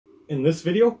In this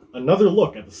video, another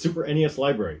look at the Super NES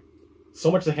library. So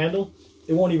much to handle,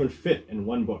 it won't even fit in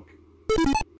one book.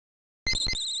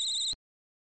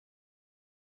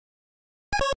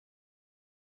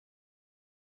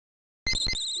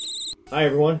 Hi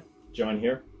everyone, John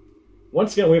here.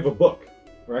 Once again we have a book,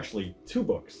 or actually two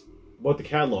books, about the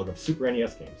catalog of Super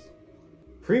NES games.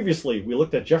 Previously, we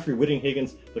looked at Jeffrey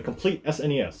Whittinghagen's The Complete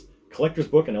SNES, Collector's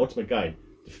Book and Ultimate Guide,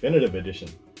 Definitive Edition.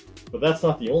 But that's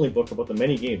not the only book about the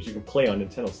many games you can play on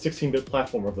Nintendo's 16-bit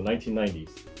platform of the 1990s.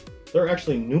 There are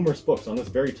actually numerous books on this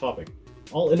very topic,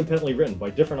 all independently written by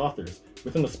different authors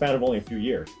within the span of only a few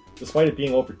years, despite it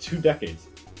being over 2 decades,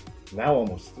 now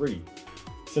almost 3,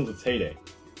 since its heyday.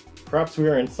 Perhaps we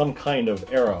are in some kind of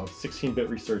era of 16-bit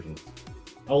resurgence.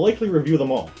 I'll likely review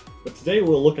them all, but today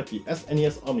we'll look at the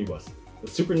SNES Omnibus, the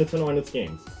Super Nintendo and its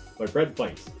games, by Brett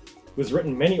Weiss, who has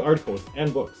written many articles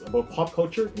and books about pop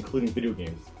culture, including video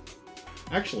games.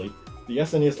 Actually, the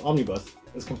SNES Omnibus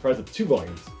is comprised of 2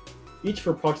 volumes, each for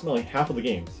approximately half of the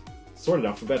games, sorted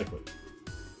alphabetically.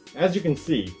 As you can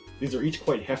see, these are each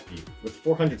quite hefty, with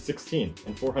 416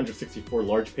 and 464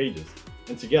 large pages,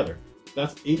 and together,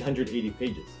 that's 880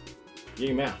 pages.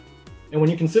 Yay math. And when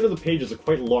you consider the pages are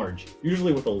quite large,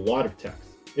 usually with a lot of text,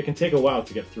 it can take a while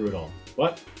to get through it all.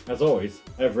 But, as always,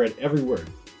 I have read every word,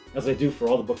 as I do for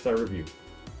all the books I review.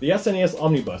 The SNES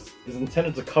Omnibus is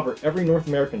intended to cover every North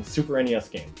American Super NES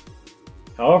game.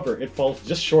 However, it falls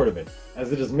just short of it,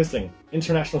 as it is missing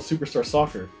International Superstar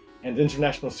Soccer and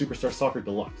International Superstar Soccer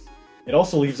Deluxe. It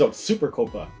also leaves out Super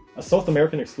Copa, a South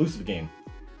American exclusive game,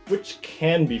 which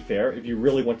can be fair if you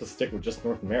really want to stick with just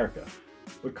North America.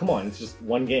 But come on, it's just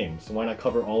one game, so why not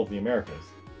cover all of the Americas?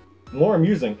 More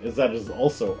amusing is that it is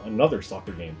also another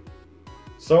soccer game.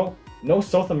 So, no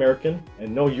South American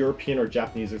and no European or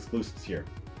Japanese exclusives here.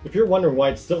 If you're wondering why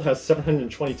it still has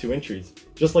 722 entries,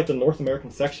 just like the North American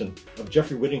section of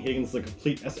Jeffrey Whittinghagen's The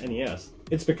Complete SNES,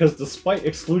 it's because despite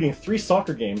excluding 3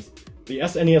 soccer games, the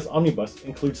SNES Omnibus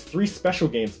includes 3 special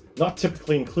games not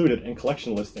typically included in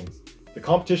collection listings. The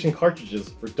competition cartridges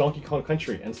for Donkey Kong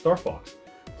Country and Star Fox,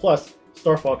 plus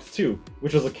Star Fox 2,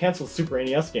 which was a cancelled Super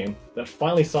NES game that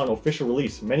finally saw an official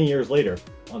release many years later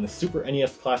on the Super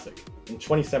NES Classic in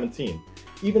 2017,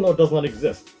 even though it does not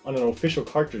exist on an official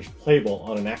cartridge playable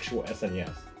on an actual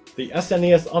SNES. The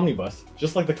SNES Omnibus,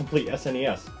 just like the Complete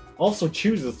SNES, also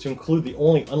chooses to include the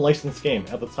only unlicensed game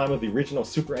at the time of the original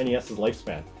Super NES's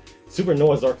lifespan, Super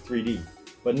Noah's Ark 3D,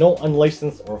 but no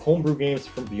unlicensed or homebrew games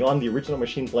from beyond the original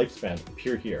machine's lifespan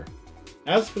appear here.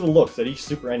 As for the looks at each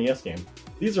Super NES game,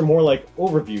 these are more like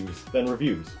overviews than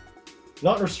reviews.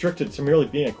 Not restricted to merely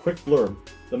being a quick blurb,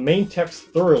 the main text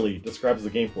thoroughly describes the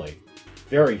gameplay.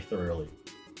 Very thoroughly.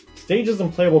 Stages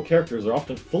and playable characters are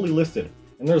often fully listed,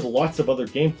 and there's lots of other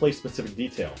gameplay-specific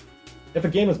detail. If a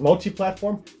game is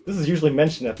multi-platform, this is usually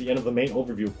mentioned at the end of the main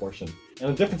overview portion, and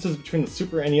the differences between the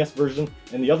Super NES version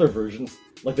and the other versions,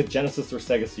 like the Genesis or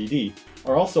Sega CD,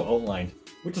 are also outlined,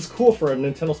 which is cool for a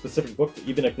Nintendo-specific book to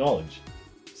even acknowledge.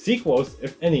 Sequels,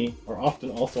 if any, are often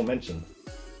also mentioned,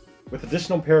 with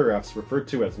additional paragraphs referred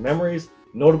to as memories,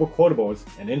 notable quotables,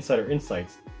 and insider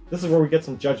insights. This is where we get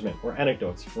some judgment or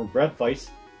anecdotes from Brett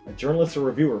Weiss, a journalist or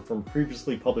reviewer from a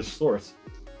previously published source,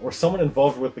 or someone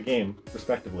involved with the game,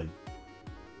 respectively.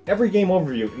 Every game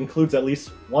overview includes at least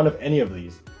one of any of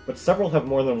these, but several have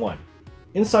more than one.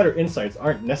 Insider insights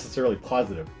aren't necessarily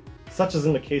positive, such as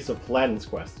in the case of Paladin's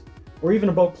Quest, or even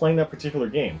about playing that particular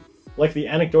game, like the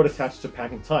anecdote attached to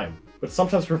Packing Time, but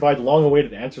sometimes provide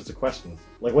long-awaited answers to questions,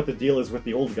 like what the deal is with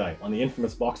the old guy on the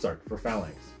infamous box art for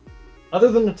Phalanx.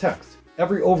 Other than the text,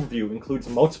 every overview includes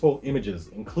multiple images,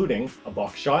 including a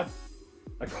box shot,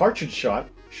 a cartridge shot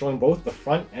showing both the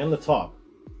front and the top,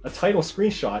 a title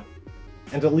screenshot,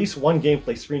 and at least one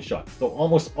gameplay screenshot, though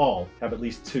almost all have at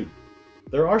least 2.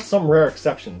 There are some rare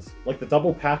exceptions, like the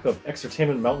double pack of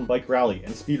Exertainment Mountain Bike Rally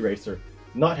and Speed Racer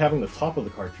not having the top of the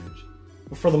cartridge.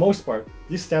 But for the most part,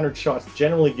 these standard shots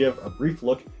generally give a brief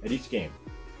look at each game.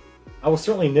 I will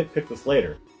certainly nitpick this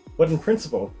later, but in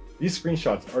principle, these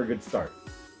screenshots are a good start.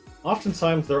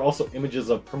 Oftentimes there are also images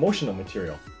of promotional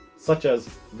material, such as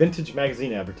vintage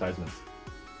magazine advertisements.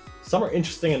 Some are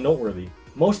interesting and noteworthy,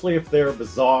 mostly if they're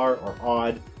bizarre or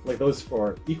odd, like those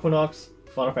for Equinox,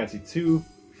 Final Fantasy II,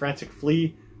 Frantic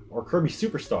Flea, or Kirby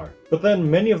Superstar. But then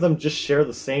many of them just share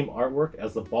the same artwork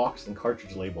as the box and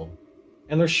cartridge label.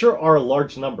 And there sure are a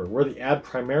large number where the ad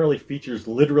primarily features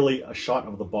literally a shot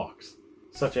of the box,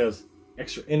 such as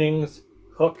Extra Innings,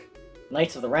 Hook,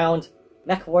 Knights of the Round,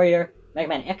 Mech Warrior, Mega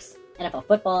Man X, NFL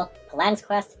Football, Paladin's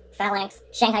Quest, Phalanx,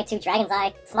 Shanghai 2 Dragon's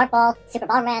Eye, Smart Ball, Super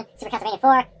Bomberman, Super Castlevania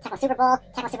 4, Tecmo Super Bowl,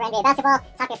 Tecmo Super NBA Basketball,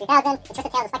 Tokyo 3000, The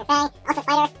Twisted Tales of Spider Fang, Ultra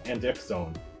Fighter, and X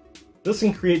Zone. This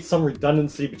can create some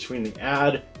redundancy between the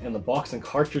ad and the box and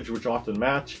cartridge, which often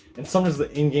match, and sometimes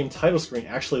the in-game title screen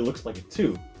actually looks like it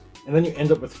too, and then you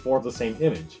end up with 4 of the same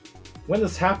image. When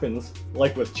this happens,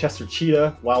 like with Chester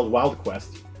Cheetah, Wild Wild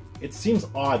Quest, it seems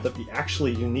odd that the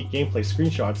actually unique gameplay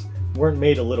screenshots weren't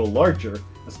made a little larger,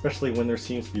 especially when there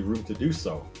seems to be room to do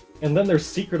so. And then there's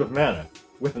Secret of Mana,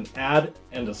 with an ad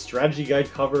and a strategy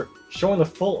guide cover showing the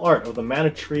full art of the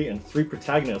mana tree and 3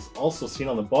 protagonists also seen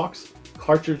on the box,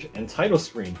 cartridge, and title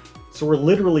screen, so we're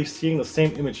literally seeing the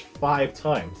same image 5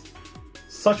 times.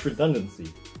 Such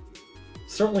redundancy.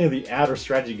 Certainly the ad or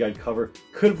strategy guide cover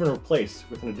could have been replaced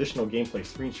with an additional gameplay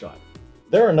screenshot.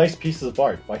 There are nice pieces of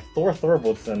art by Thor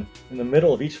Thorvaldsen in the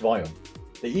middle of each volume.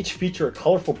 They each feature a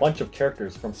colorful bunch of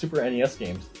characters from Super NES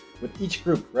games, with each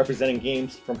group representing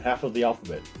games from half of the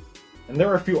alphabet. And there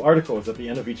are a few articles at the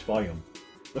end of each volume.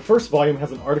 The first volume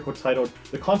has an article titled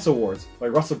The Console Wars by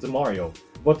Russell DeMario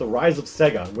about the rise of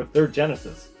Sega with their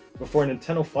Genesis, before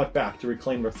Nintendo fought back to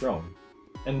reclaim their throne.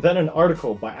 And then an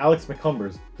article by Alex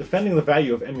McCumbers defending the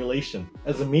value of emulation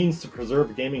as a means to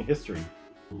preserve gaming history.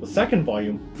 The second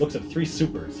volume looks at 3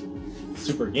 Supers: the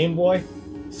Super Game Boy,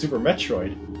 Super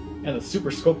Metroid, and the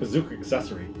Super Scope Bazooka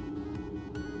accessory.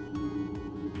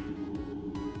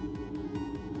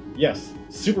 Yes,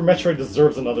 Super Metroid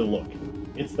deserves another look.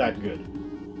 It's that good.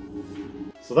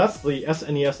 So that's the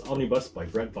SNES Omnibus by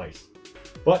Brett Weiss.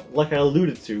 But, like I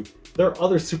alluded to, there are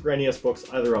other Super NES books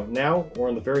either out now or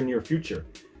in the very near future,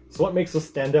 so what makes this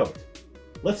stand out?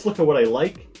 Let's look at what I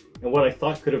like and what I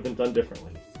thought could have been done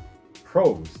differently.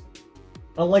 Pros.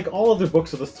 Unlike all other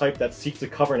books of this type that seek to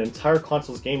cover an entire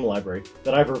console's game library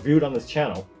that I've reviewed on this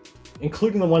channel,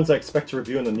 including the ones I expect to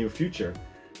review in the near future,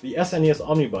 the SNES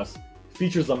Omnibus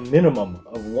features a minimum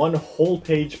of 1 whole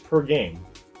page per game,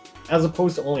 as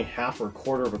opposed to only half or a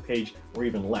quarter of a page or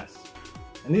even less.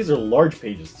 And these are large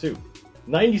pages too.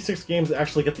 96 games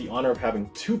actually get the honor of having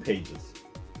 2 pages,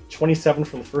 27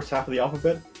 from the first half of the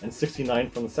alphabet and 69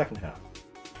 from the second half.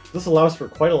 This allows for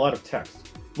quite a lot of text,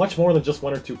 much more than just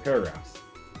 1 or 2 paragraphs.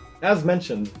 As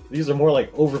mentioned, these are more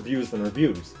like overviews than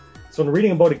reviews, so in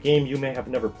reading about a game you may have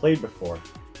never played before,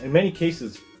 in many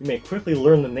cases you may quickly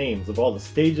learn the names of all the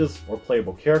stages or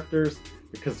playable characters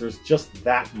because there's just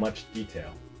that much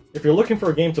detail. If you're looking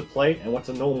for a game to play and want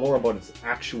to know more about its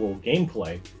actual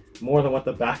gameplay, more than what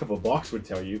the back of a box would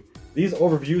tell you, these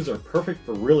overviews are perfect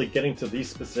for really getting to these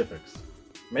specifics.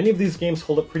 Many of these games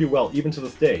hold up pretty well even to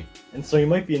this day, and so you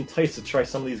might be enticed to try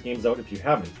some of these games out if you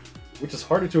haven't, which is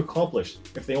harder to accomplish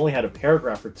if they only had a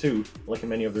paragraph or 2 like in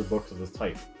many of their books of this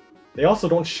type. They also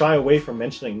don't shy away from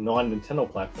mentioning non-Nintendo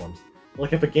platforms,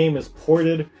 like if a game is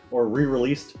ported or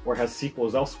re-released or has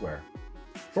sequels elsewhere.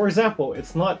 For example,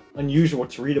 it's not unusual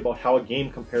to read about how a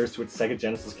game compares to its Sega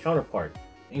Genesis counterpart,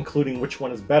 including which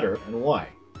one is better and why.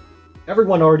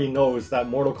 Everyone already knows that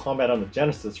Mortal Kombat on the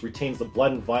Genesis retains the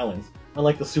blood and violence,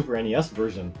 unlike the Super NES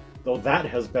version, though that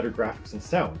has better graphics and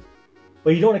sound.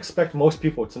 But you don't expect most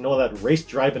people to know that Race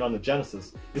Drive-In on the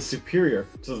Genesis is superior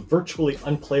to the virtually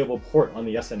unplayable port on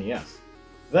the SNES.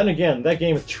 Then again, that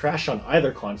game is trash on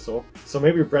either console, so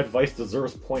maybe Brett Weiss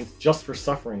deserves points just for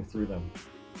suffering through them.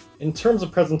 In terms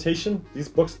of presentation, these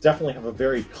books definitely have a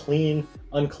very clean,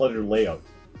 uncluttered layout.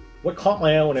 What caught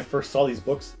my eye when I first saw these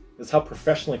books is how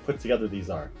professionally put together these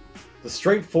are. The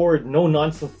straightforward,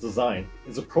 no-nonsense design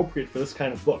is appropriate for this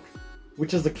kind of book,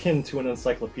 which is akin to an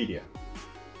encyclopedia.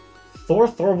 Thor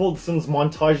Thorvaldsen's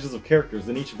montages of characters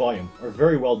in each volume are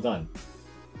very well done.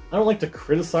 I don't like to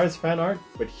criticize fan art,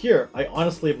 but here I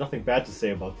honestly have nothing bad to say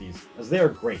about these, as they are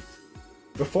great.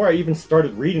 Before I even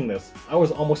started reading this, I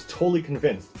was almost totally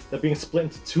convinced that being split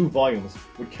into 2 volumes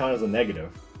would count as a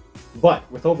negative. But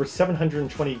with over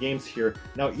 720 games here,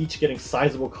 now each getting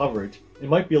sizable coverage, it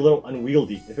might be a little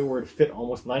unwieldy if it were to fit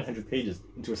almost 900 pages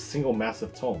into a single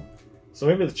massive tome. So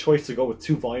maybe the choice to go with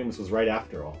 2 volumes was right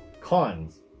after all.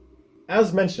 Cons.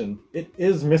 As mentioned, it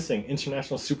is missing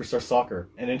International Superstar Soccer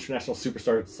and International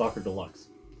Superstar Soccer Deluxe.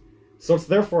 So it's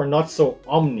therefore not so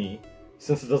omni,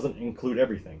 since it doesn't include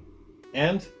everything.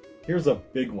 And here's a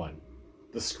big one,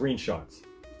 the screenshots.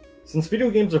 Since video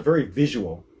games are very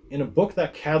visual, in a book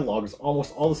that catalogs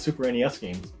almost all the Super NES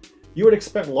games, you would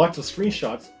expect lots of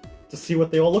screenshots to see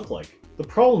what they all look like. The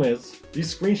problem is,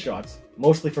 these screenshots,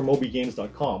 mostly from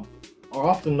mobygames.com, are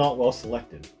often not well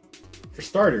selected. For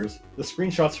starters, the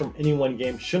screenshots from any one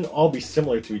game shouldn't all be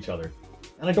similar to each other,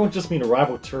 and I don't just mean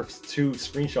Rival Turf's 2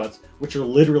 screenshots which are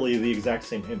literally the exact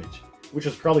same image, which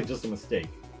is probably just a mistake.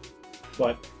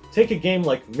 But take a game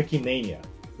like Mickey Mania,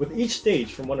 with each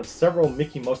stage from one of several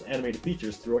Mickey Mouse animated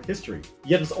features throughout history.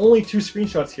 Yet its only 2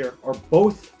 screenshots here are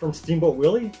both from Steamboat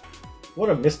Willie? What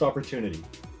a missed opportunity.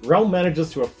 Realm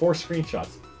manages to have 4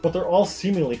 screenshots, but they're all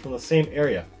seemingly from the same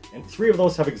area, and 3 of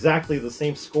those have exactly the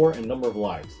same score and number of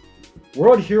lives.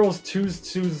 World Heroes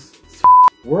 2's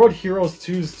World Heroes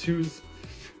 2's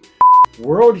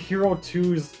World Hero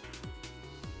 2's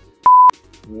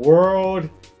World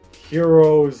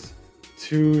Heroes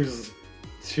 2's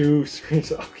 2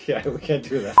 screens. Okay, we can't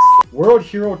do that. World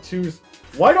Hero 2's.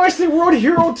 Why do I say World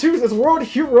Hero 2's? It's World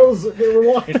Heroes.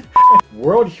 Rewind.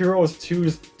 World Heroes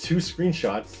 2's 2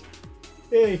 screenshots.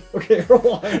 Hey, okay,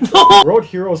 rewind. World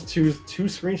Heroes 2's 2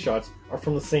 screenshots are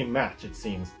from the same match, it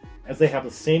seems, as they have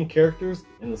the same characters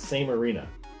in the same arena.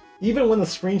 Even when the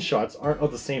screenshots aren't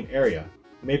of the same area,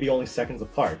 maybe only seconds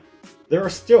apart, there are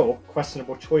still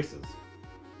questionable choices.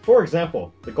 For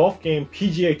example, the golf game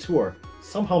PGA Tour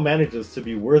somehow manages to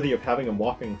be worthy of having a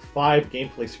whopping 5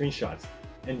 gameplay screenshots,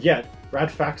 and yet Brad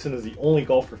Faxon is the only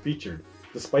golfer featured,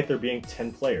 despite there being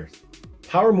 10 players.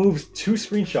 Power Move's 2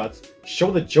 screenshots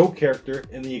show the Joe character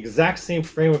in the exact same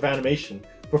frame of animation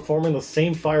performing the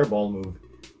same fireball move,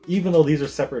 even though these are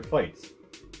separate fights.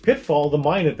 Pitfall, the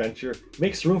mine adventure,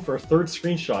 makes room for a 3rd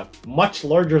screenshot much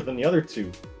larger than the other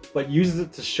 2, but uses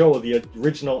it to show the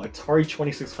original Atari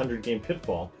 2600 game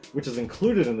Pitfall, which is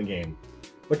included in the game.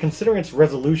 But considering its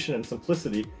resolution and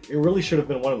simplicity, it really should have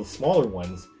been one of the smaller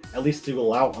ones, at least to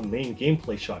allow a main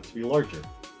gameplay shot to be larger.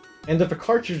 And if a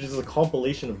cartridge is a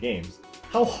compilation of games,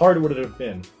 how hard would it have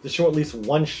been to show at least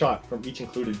 1 shot from each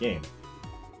included game?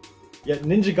 Yet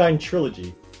Ninja Gaiden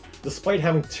Trilogy, despite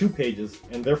having 2 pages,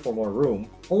 and therefore more room,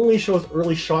 only shows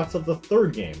early shots of the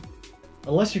 3rd game.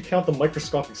 Unless you count the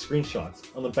microscopic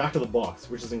screenshots on the back of the box,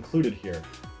 which is included here,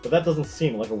 but that doesn't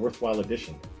seem like a worthwhile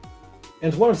addition.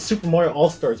 And one of Super Mario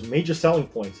All-Star's major selling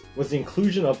points was the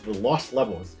inclusion of the Lost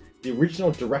Levels, the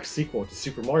original direct sequel to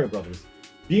Super Mario Bros.,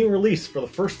 being released for the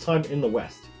first time in the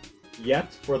West.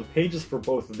 Yet, for the pages for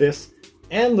both this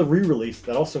and the re-release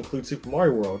that also includes Super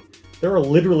Mario World, there are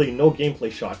literally no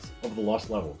gameplay shots of the Lost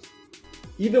Levels.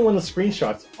 Even when the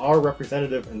screenshots are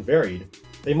representative and varied,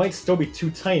 they might still be too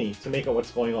tiny to make out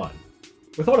what's going on.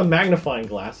 Without a magnifying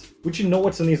glass, would you know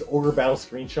what's in these Ogre Battle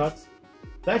screenshots?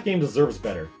 That game deserves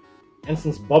better. And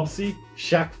since Bubsy,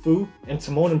 Shaq Fu, and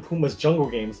Timon and Pumbaa's Jungle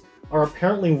games are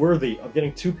apparently worthy of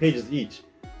getting 2 pages each,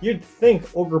 you'd think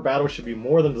Ogre Battle should be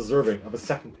more than deserving of a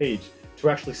 2nd page to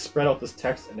actually spread out this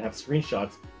text and have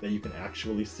screenshots that you can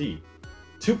actually see.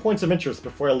 2 points of interest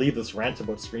before I leave this rant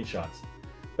about screenshots.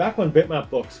 Back when Bitmap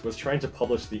Books was trying to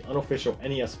publish the unofficial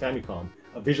NES Famicom,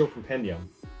 a visual compendium,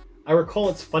 I recall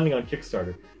its funding on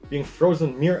Kickstarter being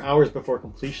frozen mere hours before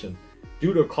completion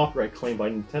due to a copyright claim by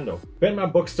Nintendo.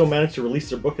 Bitmap Books still managed to release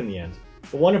their book in the end,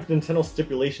 but one of Nintendo's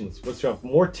stipulations was to have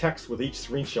more text with each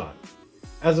screenshot.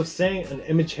 As if saying an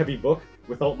image-heavy book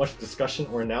without much discussion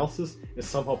or analysis is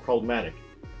somehow problematic.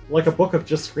 Like a book of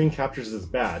just screen captures is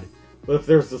bad, but if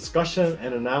there's discussion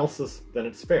and analysis, then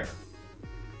it's fair.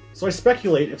 So I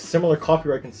speculate if similar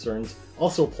copyright concerns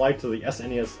also applied to the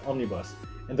SNES Omnibus,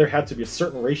 and there had to be a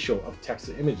certain ratio of text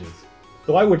to images.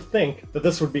 Though I would think that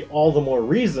this would be all the more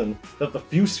reason that the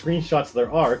few screenshots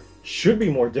there are should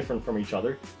be more different from each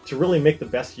other to really make the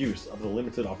best use of the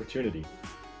limited opportunity.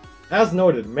 As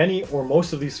noted, many or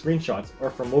most of these screenshots are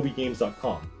from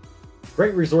MobyGames.com.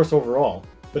 Great resource overall,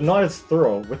 but not as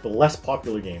thorough with the less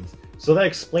popular games, so that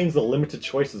explains the limited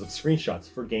choices of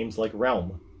screenshots for games like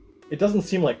Realm. It doesn't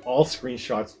seem like all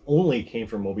screenshots only came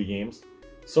from Moby Games,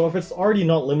 so if it's already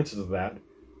not limited to that,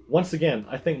 once again,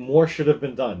 I think more should have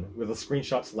been done with the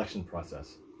screenshot selection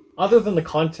process. Other than the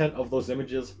content of those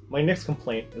images, my next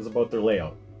complaint is about their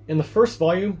layout. In the first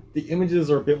volume, the images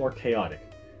are a bit more chaotic.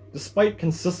 Despite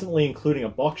consistently including a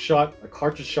box shot, a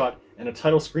cartridge shot, and a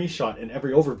title screenshot in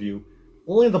every overview,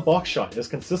 only the box shot is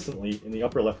consistently in the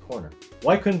upper left corner.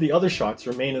 Why couldn't the other shots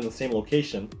remain in the same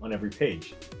location on every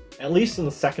page? At least in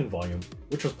the second volume,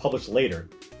 which was published later,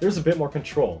 there's a bit more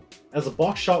control, as the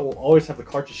box shot will always have the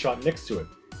cartridge shot next to it,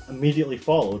 immediately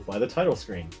followed by the title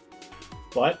screen.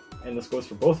 But, and this goes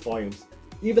for both volumes,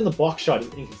 even the box shot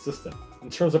is inconsistent in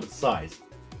terms of its size.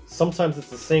 Sometimes it's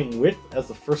the same width as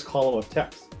the first column of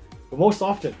text, but most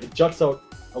often it juts out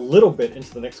a little bit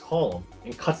into the next column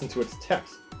and cuts into its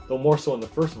text, though more so in the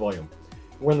first volume.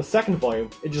 Where in the second volume,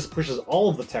 it just pushes all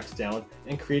of the text down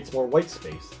and creates more white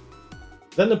space.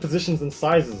 Then the positions and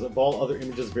sizes of all other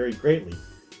images vary greatly,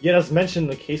 yet as mentioned in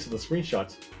the case of the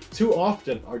screenshots, too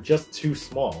often are just too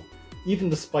small, even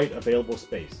despite available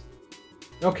space.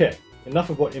 Okay, enough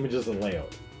about images and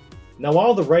layout. Now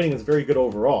while the writing is very good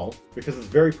overall, because it's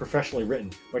very professionally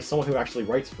written by someone who actually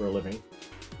writes for a living,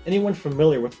 anyone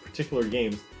familiar with particular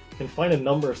games can find a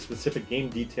number of specific game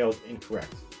details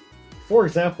incorrect. For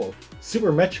example,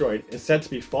 Super Metroid is said to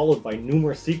be followed by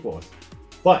numerous sequels,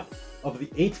 but of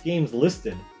the 8 games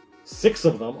listed, 6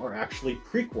 of them are actually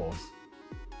prequels.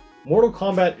 Mortal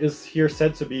Kombat is here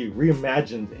said to be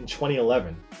reimagined in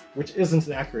 2011, which isn't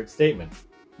an accurate statement.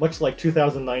 Much like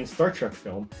 2009's Star Trek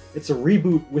film, it's a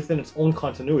reboot within its own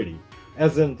continuity,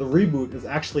 as in the reboot is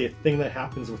actually a thing that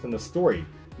happens within the story,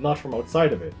 not from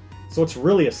outside of it. So it's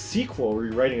really a sequel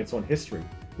rewriting its own history,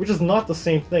 which is not the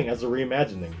same thing as a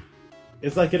reimagining.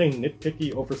 Is that getting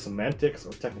nitpicky over semantics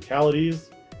or technicalities?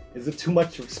 Is it too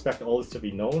much to expect all this to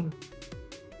be known?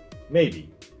 Maybe.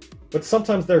 But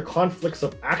sometimes there are conflicts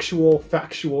of actual,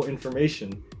 factual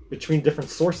information between different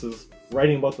sources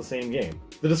writing about the same game.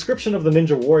 The description of the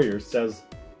Ninja Warriors says,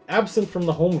 absent from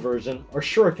the home version are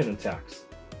shuriken attacks.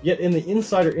 Yet in the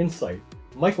Insider Insight,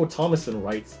 Michael Thomason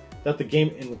writes that the game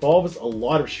involves a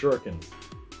lot of shurikens.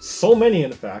 So many,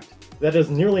 in fact, that it is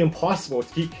nearly impossible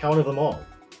to keep count of them all.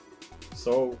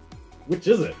 So, which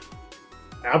is it?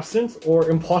 Absent or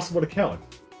impossible to count?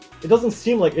 It doesn't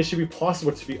seem like it should be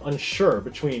possible to be unsure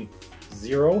between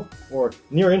 0 or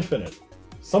near infinite.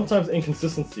 Sometimes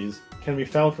inconsistencies can be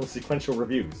found from sequential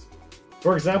reviews.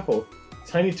 For example,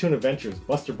 Tiny Toon Adventures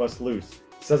Buster Bust Loose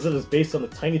says it is based on the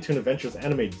Tiny Toon Adventures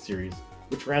animated series,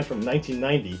 which ran from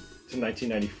 1990 to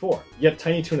 1994. Yet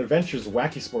Tiny Toon Adventures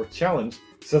Wacky Sports Challenge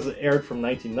says it aired from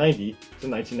 1990 to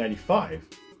 1995.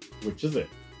 Which is it?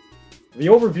 The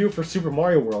overview for Super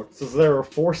Mario World says there are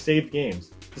 4 saved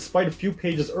games. Despite a few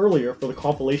pages earlier for the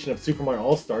compilation of Super Mario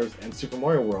All-Stars and Super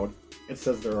Mario World, it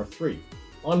says there are 3.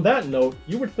 On that note,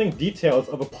 you would think details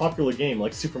of a popular game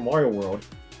like Super Mario World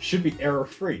should be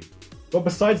error-free. But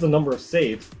besides the number of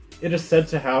saves, it is said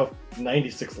to have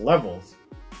 96 levels,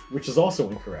 which is also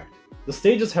incorrect. The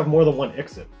stages have more than one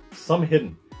exit, some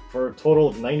hidden, for a total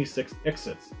of 96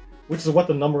 exits, which is what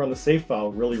the number on the save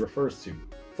file really refers to.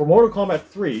 For Mortal Kombat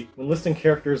 3, when listing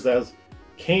characters as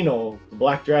Kano, the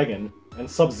Black Dragon, and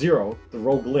Sub-Zero, the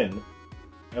Rogue Lin,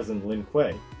 as in Lin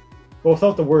Kuei, but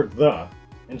without the word the,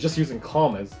 and just using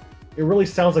commas, it really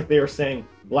sounds like they are saying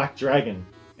Black Dragon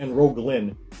and Rogue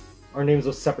Lin are names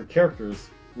of separate characters,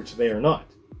 which they are not.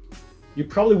 You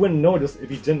probably wouldn't notice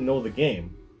if you didn't know the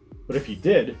game, but if you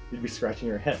did, you'd be scratching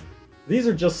your head. These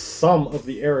are just some of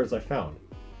the errors I found.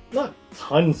 Not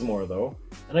tons more though,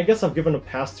 and I guess I've given a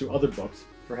pass to other books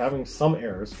for having some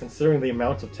errors considering the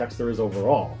amount of text there is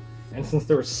overall, and since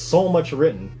there is so much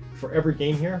written for every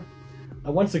game here, I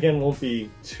once again won't be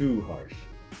too harsh.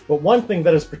 But one thing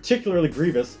that is particularly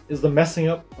grievous is the messing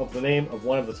up of the name of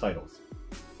one of the titles.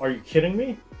 Are you kidding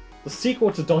me? The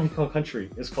sequel to Donkey Kong Country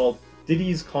is called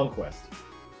Diddy's Conquest.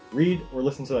 Read or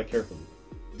listen to that carefully.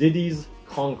 Diddy's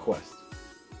Conquest.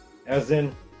 As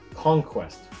in,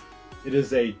 conquest. It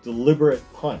is a deliberate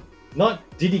pun. Not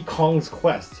Diddy Kong's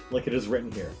Quest, like it is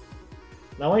written here.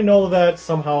 Now I know that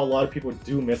somehow a lot of people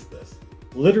do miss this.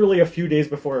 Literally a few days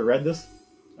before I read this,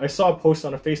 I saw a post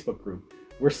on a Facebook group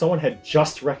where someone had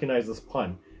just recognized this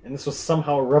pun, and this was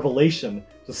somehow a revelation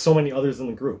to so many others in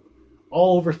the group,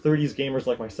 all over 30s gamers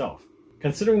like myself.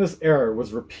 Considering this error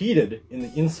was repeated in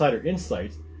the Insider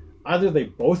Insight, either they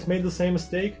both made the same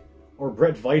mistake, or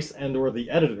Brett Weiss and or the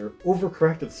editor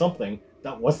overcorrected something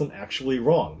that wasn't actually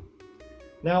wrong.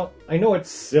 Now, I know it's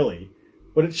silly,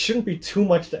 but it shouldn't be too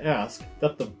much to ask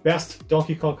that the best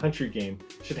Donkey Kong Country game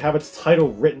should have its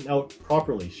title written out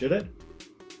properly, should it?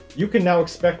 You can now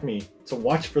expect me to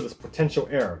watch for this potential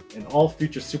error in all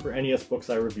future Super NES books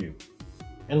I review.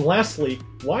 And lastly,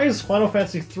 why is Final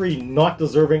Fantasy III not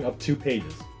deserving of 2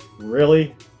 pages?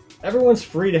 Really? Everyone's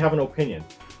free to have an opinion,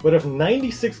 but if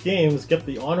 96 games get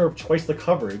the honor of twice the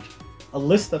coverage, a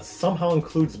list that somehow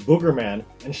includes Boogerman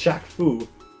and Shaq Fu,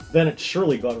 then it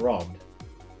surely got robbed.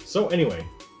 So anyway,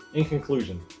 in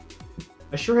conclusion,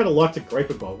 I sure had a lot to gripe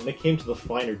about when it came to the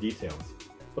finer details,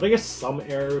 but I guess some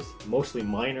errors, mostly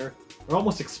minor, are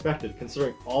almost expected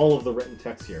considering all of the written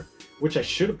text here, which I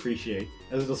should appreciate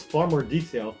as it is far more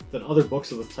detail than other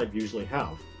books of this type usually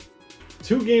have.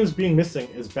 2 games being missing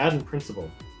is bad in principle,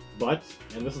 but,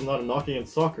 and this is not a knock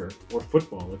against soccer, or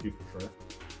football if you prefer,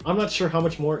 I'm not sure how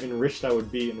much more enriched I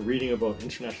would be in reading about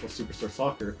International Superstar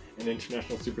Soccer and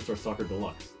International Superstar Soccer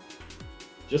Deluxe.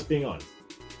 Just being honest.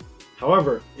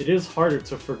 However, it is harder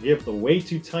to forgive the way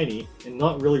too tiny and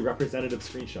not really representative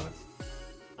screenshots.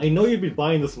 I know you'd be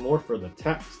buying this more for the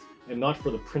text and not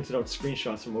for the printed out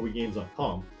screenshots from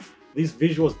MobyGames.com. These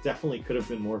visuals definitely could have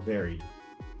been more varied.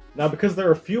 Now, because there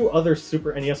are a few other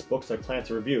Super NES books I plan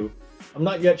to review, I'm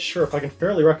not yet sure if I can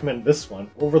fairly recommend this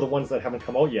one over the ones that haven't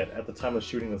come out yet at the time of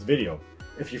shooting this video,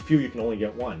 if you feel you can only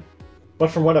get one. But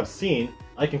from what I've seen,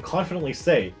 I can confidently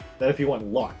say that if you want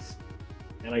lots,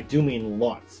 and I do mean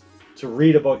lots, to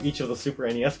read about each of the Super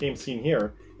NES games seen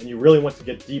here, and you really want to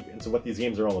get deep into what these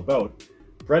games are all about,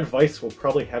 Brett Weiss will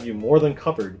probably have you more than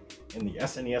covered in the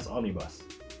SNES Omnibus.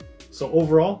 So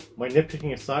overall, my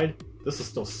nitpicking aside, this is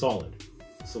still solid.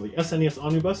 So the SNES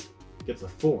Omnibus gets a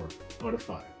 4 out of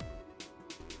 5.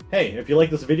 Hey, if you like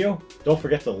this video, don't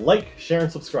forget to like, share,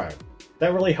 and subscribe.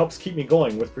 That really helps keep me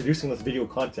going with producing this video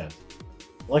content.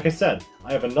 Like I said,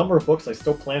 I have a number of books I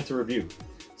still plan to review,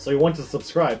 so you want to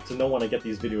subscribe to know when I get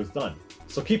these videos done.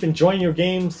 So keep enjoying your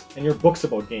games and your books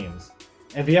about games.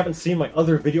 And if you haven't seen my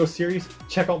other video series,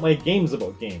 check out my games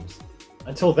about games.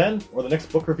 Until then, or the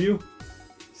next book review,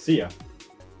 see ya.